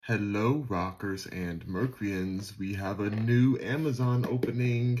Hello, rockers and Mercuryans. We have a new Amazon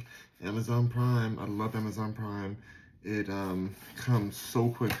opening, Amazon Prime. I love Amazon Prime. It comes so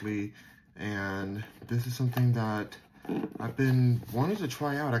quickly, and this is something that I've been wanting to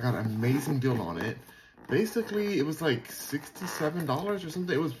try out. I got an amazing deal on it. Basically, it was like $67 or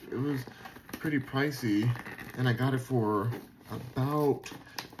something. It was pretty pricey, and I got it for about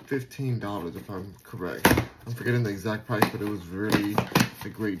 $15 if I'm correct. I'm forgetting the exact price, but it was really a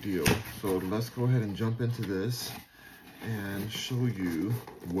great deal. So let's go ahead and jump into this and show you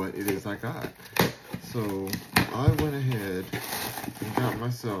what it is I got. So I went ahead and got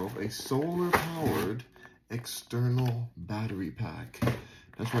myself a solar powered external battery pack.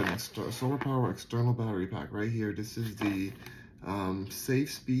 That's right, solar power external battery pack right here. This is the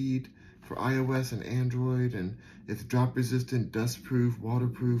Safe Speed for iOS and Android, and it's drop resistant, dust proof,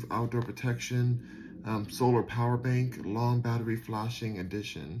 waterproof, outdoor protection, solar power bank, long battery flashlight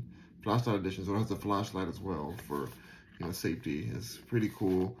edition. So it has a flashlight as well for safety. It's pretty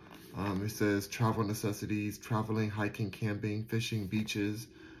cool. It says travel necessities, traveling, hiking, camping, fishing, beaches,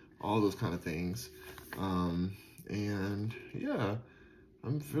 all those kind of things. And yeah,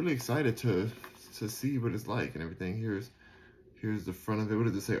 I'm really excited to see what it's like and everything. Here's the front of it. What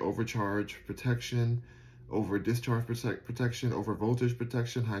does it say? Overcharge protection, over discharge protection, over voltage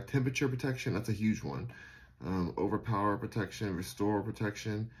protection, high temperature protection. That's a huge one. Over power protection, restore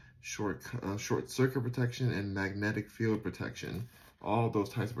protection, short circuit protection, and magnetic field protection. All those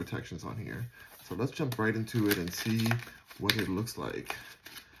types of protections on here. So let's jump right into it and see what it looks like.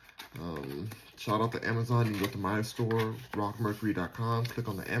 Shout out to Amazon. You can go to my store, rockmercury.com, click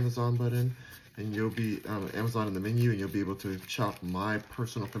on the Amazon button, and you'll be Amazon in the menu, and you'll be able to shop my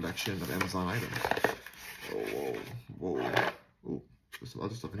personal collection of Amazon items. Oh, whoa. Oh, there's some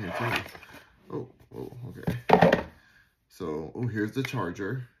other stuff in here too. Oh, okay. So, here's the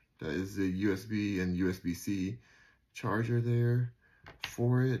charger. That is the USB and USB-C charger there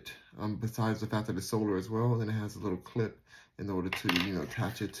for it. Besides the fact that it's solar as well, and then it has a little clip in order to,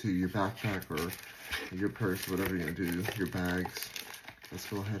 attach it to your backpack or your purse, whatever you're gonna do, your bags. Let's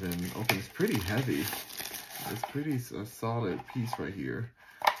go ahead and open. It's pretty heavy. It's pretty solid piece right here.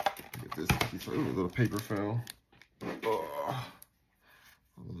 Look at this piece. Ooh, a little paper fell. Oh, I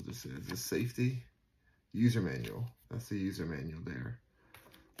don't know what this is. This safety user manual. That's the user manual there.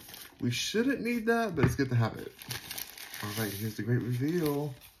 We shouldn't need that, but it's good to have it. All right, here's the great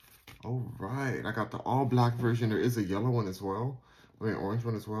reveal. All right, I got the all black version. There is a yellow one as well. Orange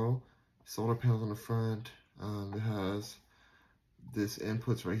one as well. Solar panels on the front. It has this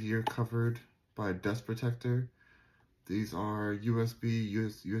inputs right here covered by a dust protector. These are USB,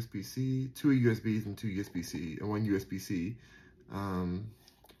 USB-C, 2 USBs and 2 USB-C, and 1 USB-C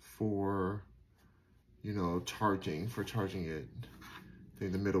for, charging it. I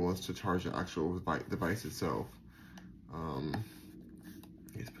think the middle one's to charge the actual device itself.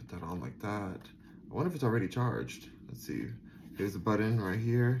 Let's put that on like that. I wonder if it's already charged. Let's see. Here's the button right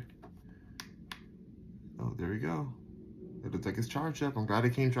here. Oh, there we go. It looks like it's charged up. I'm glad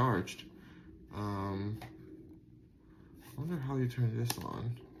it came charged. I wonder how you turn this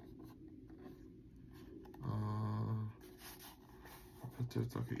on. I'll put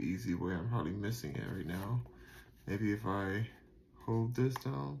this like an easy way. I'm probably missing it right now. Maybe if I hold this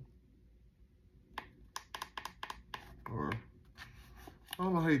down. Or I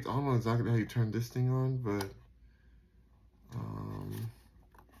don't know exactly how you turn this thing on, but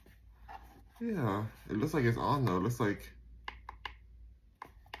yeah, it looks like it's on though. It looks like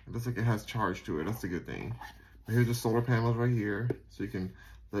it has charge to it. That's a good thing. But here's the solar panels right here, so you can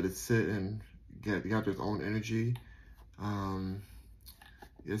let it sit and get its own energy.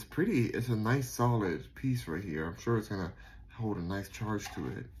 It's a nice solid piece right here. I'm sure it's gonna hold a nice charge to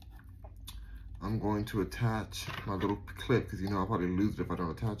it. I'm going to attach my little clip because I'll probably lose it if I don't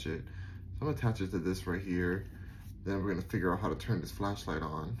attach it. So I'm gonna attach it to this right here. Then we're gonna figure out how to turn this flashlight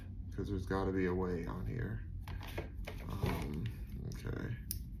on because there's gotta be a way on here. Okay.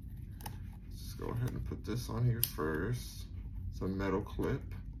 Let's go ahead and put this on here first. It's a metal clip.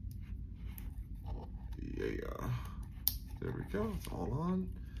 Yeah. There we go, it's all on.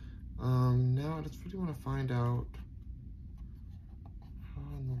 Now I just really wanna find out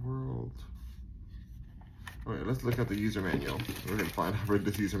how in the world. All right, let's look at the user manual. We're gonna find out read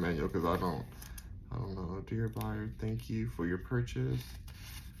this user manual because I don't know. Dear buyer, thank you for your purchase.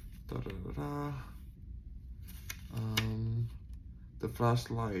 The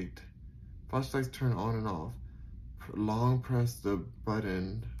flashlights turn on and off. Long press the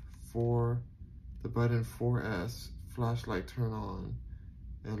button 4S, flashlight turn on,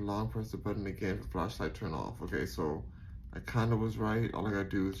 and long press the button again for flashlight turn off. Okay, so I kind of was right. All I gotta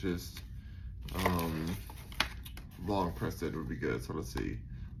do is just long press it would be good. So let's see,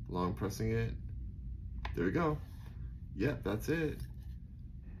 long pressing it. There we go. Yep, that's it.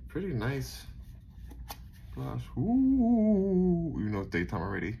 Pretty nice flash. Ooh, you know it's daytime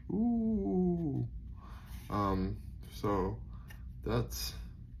already. Ooh. So that's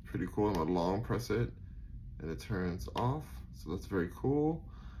pretty cool. I'm gonna long press it and it turns off. So that's very cool.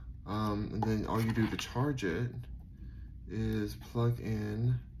 And then all you do to charge it is plug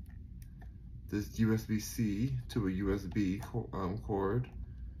in this USB-C to a USB cord,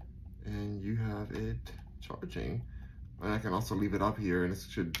 and you have it charging. And I can also leave it up here, and it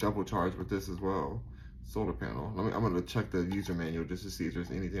should double charge with this as well. Solar panel. I'm gonna check the user manual just to see if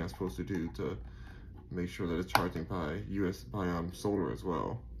there's anything I'm supposed to do to make sure that it's charging by solar as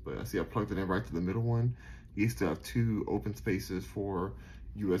well. But I see I plugged it in right to the middle one. You still have 2 open spaces for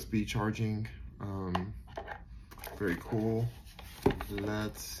USB charging. Very cool.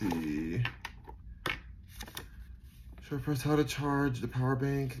 Let's see. Should I press how to charge the power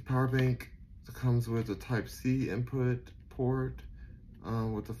bank? The power bank comes with a Type-C input port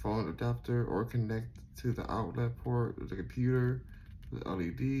with the phone adapter, or connect to the outlet port with the computer, the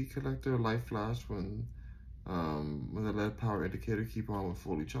LED collector, light flash when the LED power indicator keep on when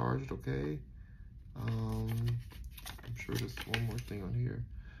fully charged. Okay. I'm sure there's one more thing on here.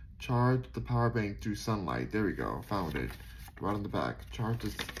 Charge the power bank through sunlight. There we go. Found it. Right on the back. Charge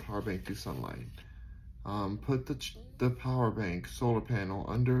this power bank through sunlight. Put the power bank solar panel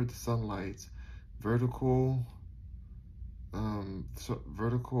under the sunlight's vertical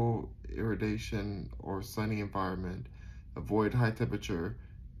irradiation or sunny environment. Avoid high temperature.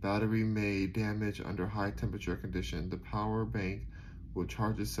 Battery may damage under high temperature condition. The power bank will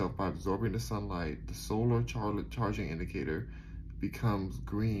charge itself by absorbing the sunlight. The solar charging indicator becomes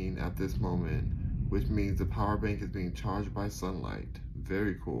green at this moment, which means the power bank is being charged by sunlight.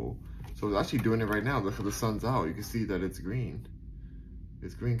 Very cool. So it's actually doing it right now. Look, the sun's out. You can see that it's green.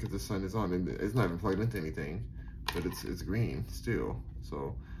 It's green because the sun is on, and it's not even plugged into anything, but it's green still.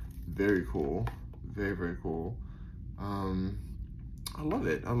 So very cool. Very, very cool. I love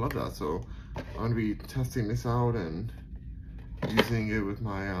it. I love that. So I'm gonna be testing this out and using it with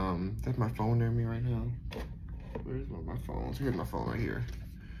my that's my phone near me right now. Where's my phone? Here's my phone right here.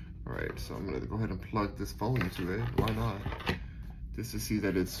 All right, so I'm gonna go ahead and plug this phone into it. Why not? Just to see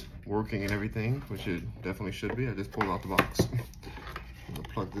that it's working and everything, which it definitely should be. I just pulled out the box. I'm gonna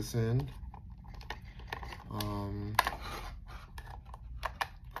plug this in.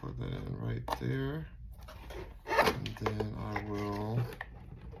 Plug that in right there. And then I will,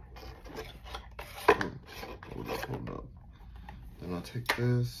 hold up. Then I'll take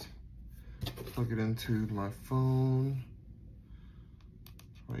this, plug it into my phone,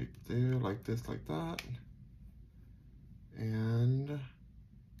 right there, like this, like that. And,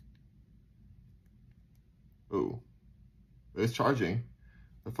 oh, it's charging.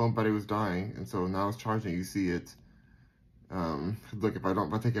 The phone battery was dying, and so now it's charging. You see it. Look, if I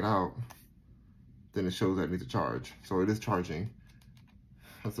take it out, then it shows that I need to charge. So it is charging.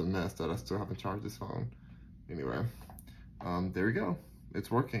 That's a mess that I still haven't charged this phone. Anyway, there we go. It's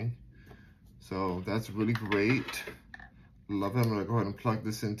working. So that's really great. Love it. I'm gonna go ahead and plug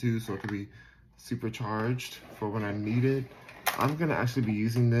this in too, so it can be supercharged for when I need it. I'm gonna actually be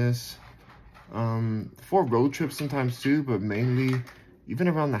using this for road trips sometimes too, but mainly even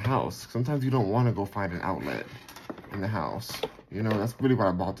around the house. Sometimes you don't want to go find an outlet in the house. You know, that's really what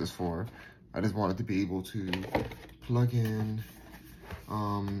I bought this for. I just wanted to be able to plug in.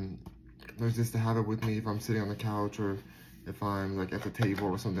 There's just to have it with me if I'm sitting on the couch, or if I'm like at the table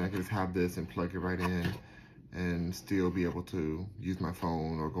or something. I can just have this and plug it right in and still be able to use my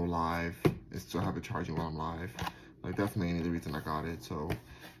phone or go live and still have it charging while I'm live. Like, that's mainly the reason I got it. So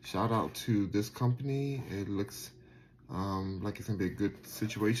shout out to this company. It looks like it's gonna be a good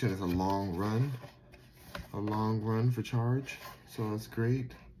situation. It's a long run for charge, so that's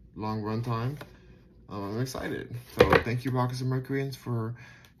great. Long run time. I'm excited. So thank you, Rock Mercuryans, for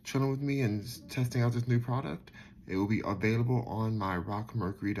chilling with me and testing out this new product. It will be available on my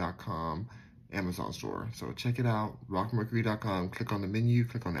rockmercury.com Amazon store. So check it out, rockmercury.com. Click on the menu,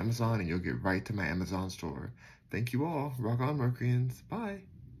 click on Amazon, and you'll get right to my Amazon store. Thank you all. Rock on, Mercuryans. Bye.